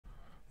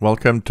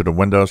Welcome to the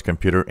Windows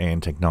Computer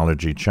and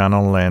Technology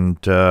channel, and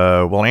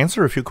we'll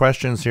answer a few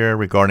questions here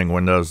regarding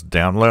Windows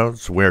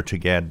downloads, where to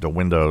get the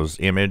Windows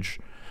image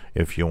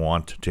if you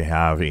want to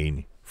have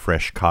a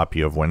fresh copy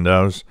of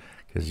Windows,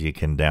 because you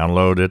can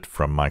download it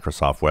from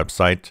Microsoft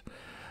website.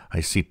 I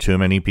see too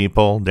many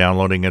people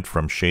downloading it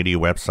from shady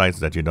websites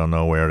that you don't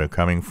know where they're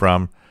coming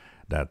from,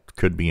 that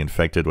could be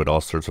infected with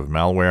all sorts of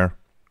malware.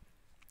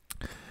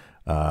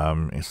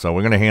 So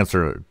we're going to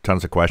answer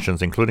tons of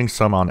questions, including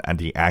some on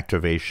the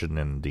activation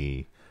and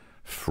the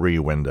free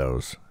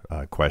Windows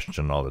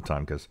question all the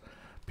time, because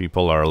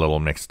people are a little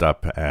mixed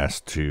up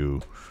as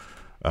to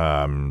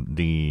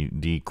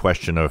the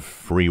question of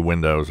free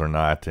Windows or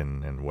not,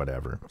 and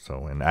whatever.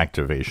 So, and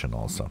activation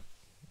also.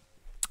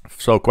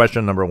 So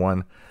question number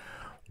one,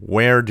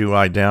 where do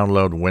I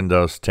download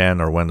Windows 10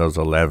 or Windows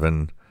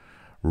 11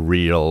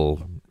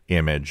 real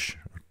image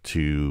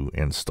to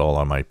install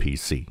on my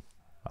PC?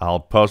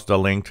 I'll post a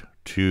link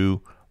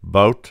to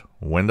both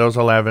Windows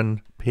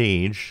 11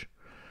 page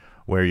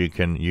where you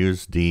can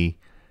use the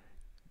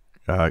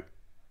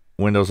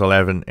Windows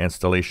 11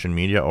 installation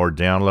media or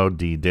download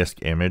the disk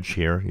image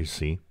here. You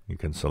see, you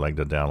can select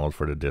the download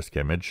for the disk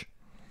image.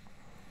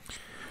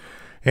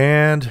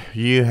 And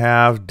you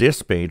have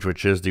this page,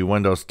 which is the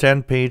Windows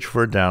 10 page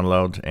for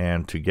download.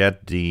 And to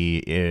get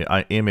the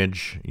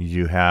image,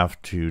 you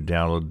have to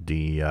download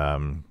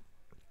the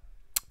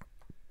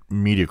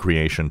Media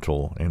Creation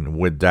Tool, and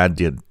with that,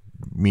 the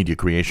Media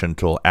Creation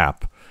Tool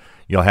app,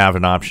 you'll have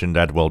an option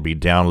that will be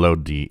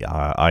download the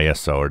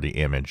ISO or the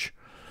image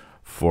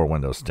for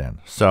Windows 10.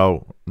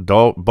 So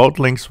both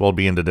links will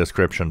be in the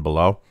description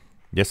below.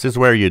 This is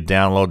where you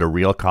download a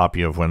real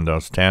copy of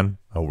Windows 10,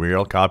 a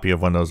real copy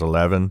of Windows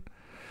 11.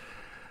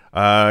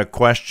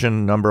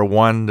 Question number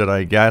one that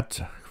I get,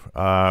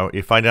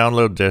 if I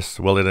download this,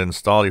 will it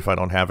install if I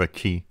don't have a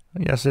key?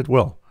 Yes, it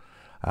will.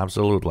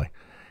 Absolutely.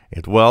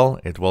 It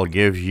will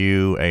give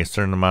you a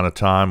certain amount of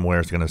time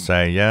where it's going to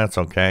say, yeah, it's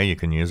okay, you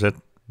can use it,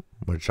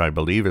 which I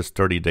believe is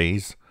 30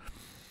 days.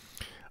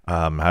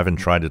 I haven't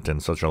tried it in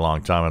such a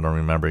long time. I don't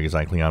remember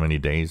exactly how many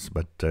days,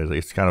 but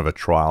it's kind of a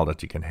trial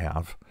that you can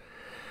have.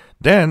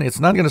 Then it's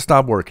not going to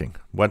stop working.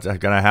 What's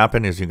going to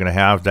happen is you're going to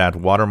have that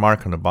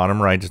watermark on the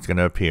bottom right. It's going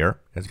to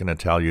appear. It's going to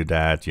tell you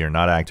that you're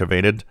not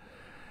activated.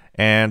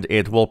 And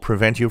it will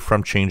prevent you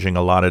from changing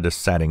a lot of the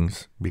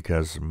settings,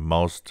 because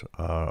most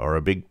or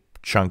a big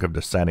chunk of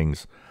the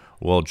settings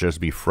will just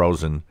be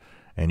frozen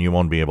and you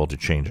won't be able to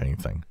change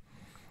anything.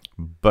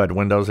 But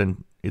Windows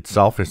in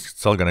itself is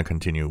still going to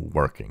continue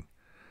working.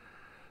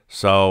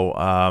 So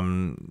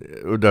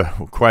the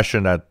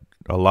question that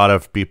a lot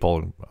of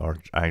people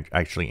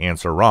actually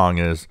answer wrong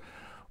is,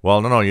 well,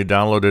 no, you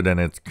download it and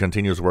it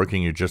continues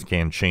working, you just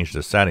can't change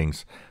the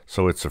settings,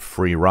 so it's a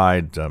free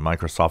ride.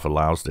 Microsoft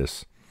allows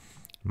this.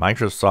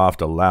 Microsoft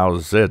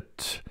allows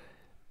it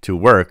to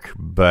work,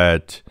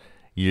 but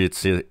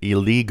it's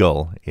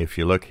illegal if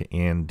you look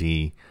in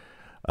the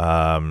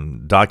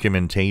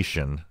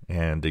documentation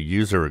and the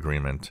user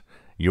agreement.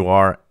 You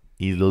are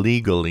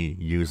illegally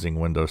using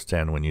Windows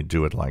 10 when you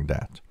do it like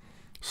that.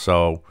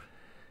 So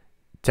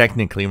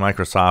technically,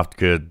 Microsoft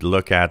could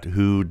look at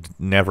who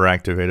never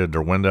activated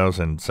their Windows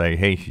and say,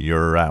 hey,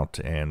 you're out,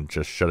 and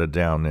just shut it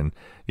down, and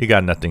you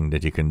got nothing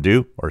that you can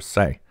do or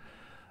say.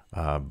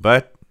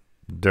 But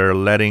they're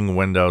letting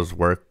Windows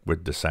work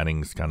with the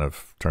settings kind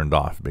of turned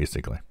off,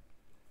 basically.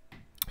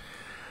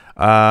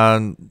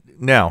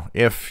 Now,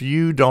 if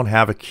you don't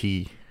have a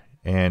key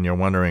and you're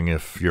wondering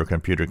if your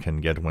computer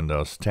can get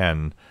Windows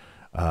 10,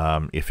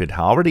 if it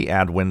already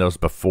had Windows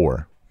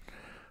before,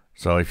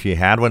 so if you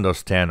had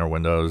Windows 10 or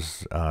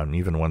Windows,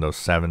 even Windows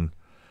 7,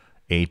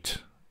 8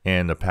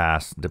 in the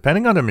past,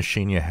 depending on the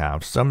machine you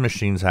have, some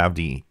machines have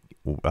the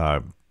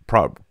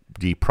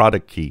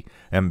product key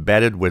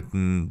embedded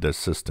within the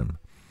system.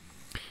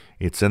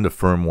 It's in the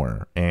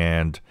firmware,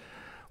 and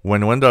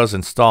when Windows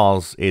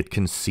installs, it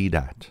can see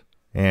that.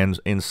 And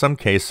in some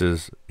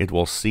cases, it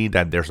will see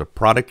that there's a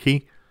product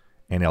key,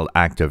 and it'll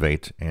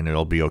activate, and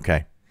it'll be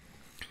okay.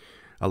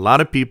 A lot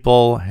of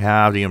people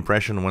have the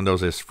impression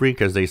Windows is free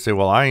because they say,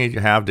 well, I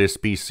have this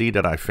PC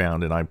that I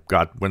found, and I've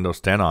got Windows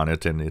 10 on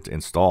it, and it's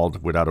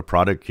installed without a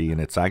product key,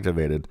 and it's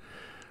activated.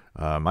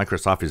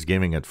 Microsoft is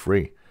giving it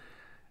free.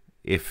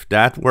 If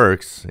that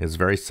works, it's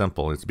very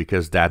simple. It's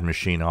because that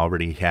machine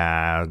already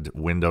had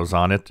Windows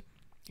on it,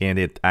 and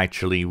it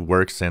actually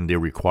works in the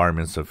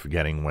requirements of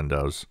getting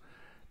Windows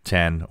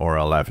 10 or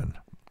 11.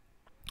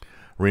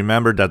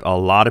 Remember that a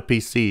lot of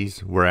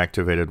PCs were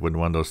activated with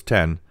Windows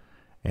 10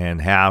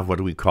 and have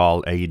what we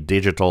call a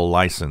digital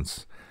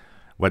license.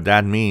 What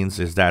that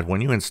means is that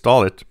when you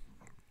install it,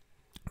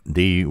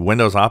 the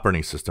Windows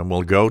operating system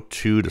will go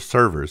to the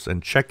servers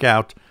and check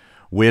out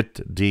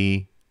with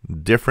the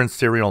different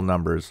serial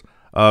numbers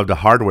of the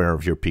hardware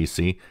of your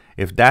PC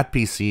if that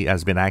PC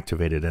has been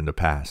activated in the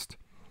past.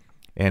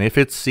 And if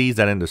it sees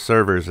that in the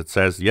servers it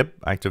says, yep,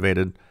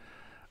 activated,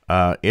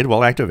 it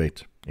will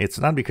activate. It's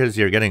not because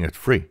you're getting it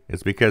free.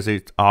 It's because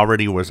it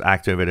already was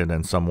activated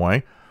in some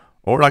way.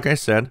 Or like I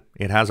said,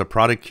 it has a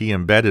product key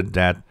embedded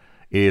that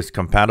is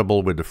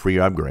compatible with the free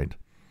upgrade.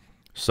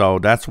 So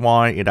that's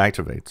why it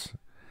activates.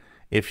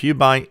 If you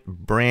buy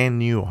brand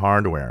new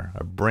hardware,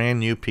 a brand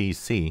new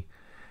PC,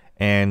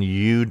 and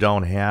you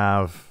don't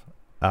have,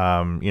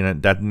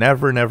 that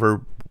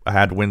never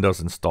had Windows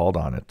installed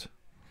on it,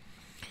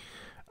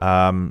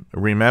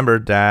 remember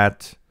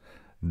that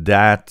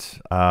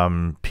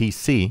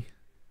PC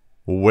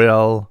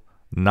will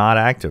not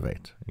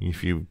activate.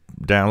 If you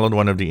download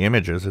one of the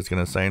images, it's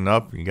going to say,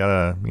 nope, you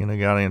gotta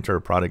enter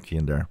a product key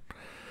in there.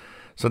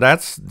 So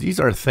these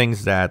are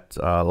things that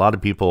a lot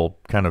of people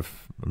kind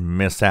of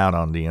miss out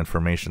on the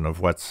information of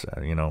what's,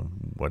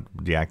 what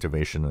the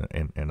activation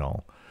and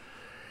all.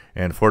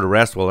 And for the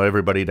rest, well,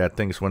 everybody that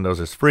thinks Windows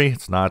is free,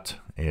 it's not.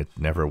 It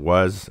never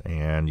was.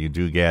 And you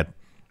do get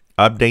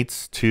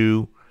updates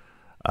to,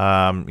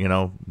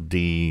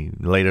 the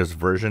latest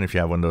version. If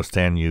you have Windows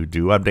 10, you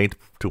do update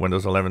to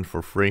Windows 11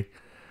 for free.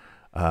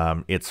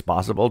 It's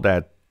possible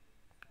that,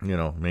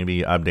 maybe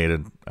you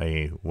updated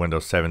a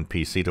Windows 7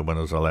 PC to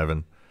Windows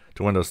 11,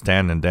 to Windows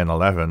 10 and then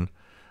 11,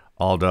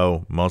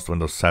 although most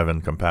Windows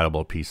 7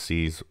 compatible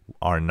PCs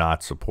are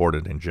not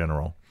supported in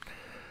general.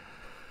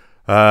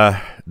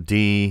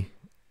 The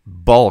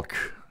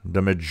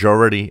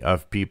majority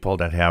of people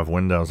that have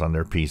Windows on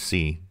their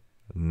PC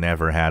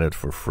never had it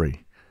for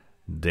free.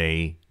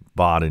 They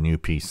bought a new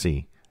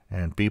PC.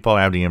 And people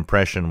have the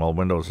impression, well,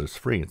 Windows is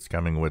free. It's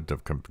coming with the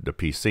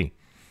PC.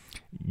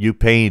 You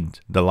paid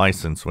the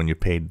license when you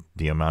paid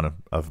the amount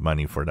of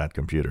money for that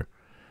computer.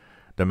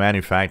 The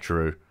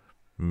manufacturer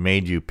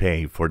made you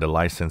pay for the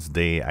license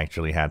they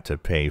actually had to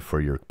pay for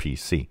your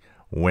PC.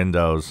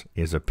 Windows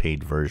is a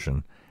paid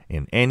version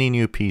in any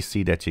new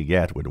PC that you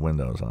get with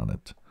Windows on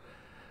it.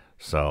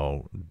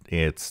 So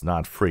it's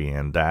not free.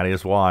 And that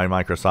is why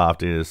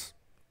Microsoft is,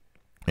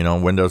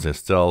 Windows is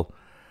still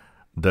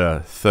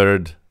the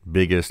third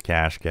biggest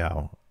cash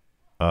cow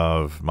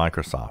of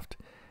Microsoft.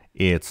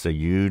 It's a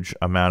huge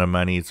amount of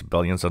money. It's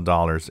billions of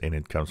dollars, and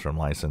it comes from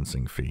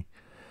licensing fee.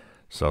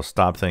 So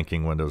stop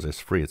thinking Windows is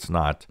free. It's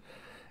not.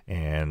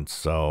 And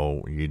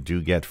so you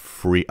do get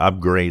free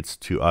upgrades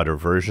to other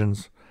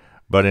versions,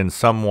 but in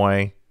some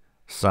way,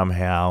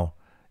 somehow,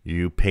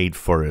 you paid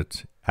for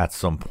it at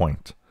some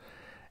point.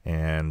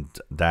 And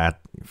that,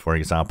 for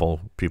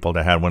example, people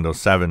that had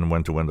Windows 7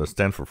 went to Windows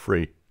 10 for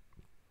free.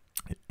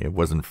 It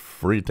wasn't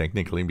free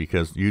technically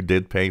because you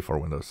did pay for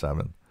Windows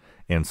 7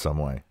 in some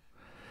way.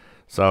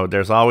 So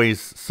there's always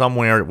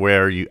somewhere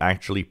where you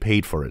actually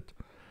paid for it,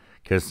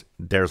 because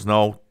there's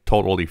no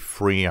totally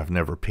free. I've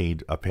never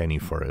paid a penny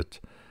for it.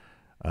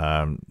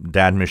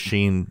 That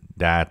machine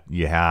that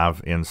you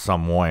have in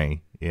some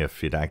way,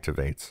 if it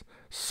activates,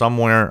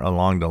 somewhere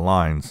along the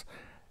lines,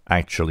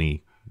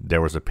 actually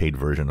there was a paid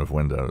version of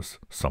Windows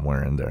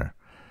somewhere in there.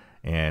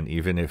 And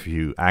even if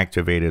you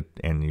activate it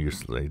and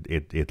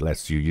it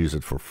lets you use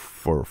it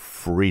for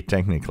free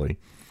technically,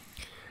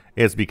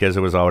 it's because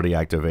it was already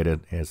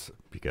activated. It's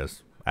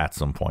because at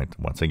some point,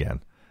 once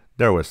again,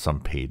 there was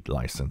some paid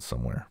license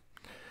somewhere.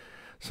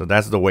 So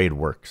that's the way it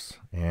works.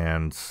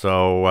 And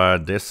so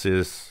this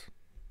is,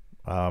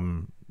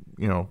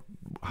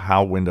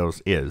 how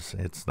Windows is.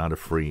 It's not a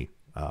free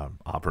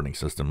operating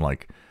system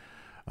like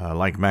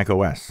Mac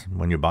OS.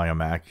 When you buy a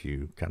Mac,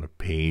 you kind of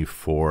pay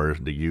for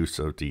the use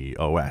of the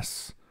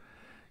OS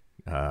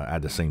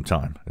at the same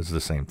time. It's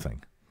the same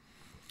thing.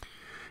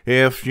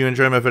 If you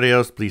enjoy my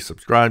videos, please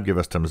subscribe, give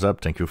us thumbs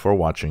up. Thank you for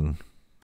watching.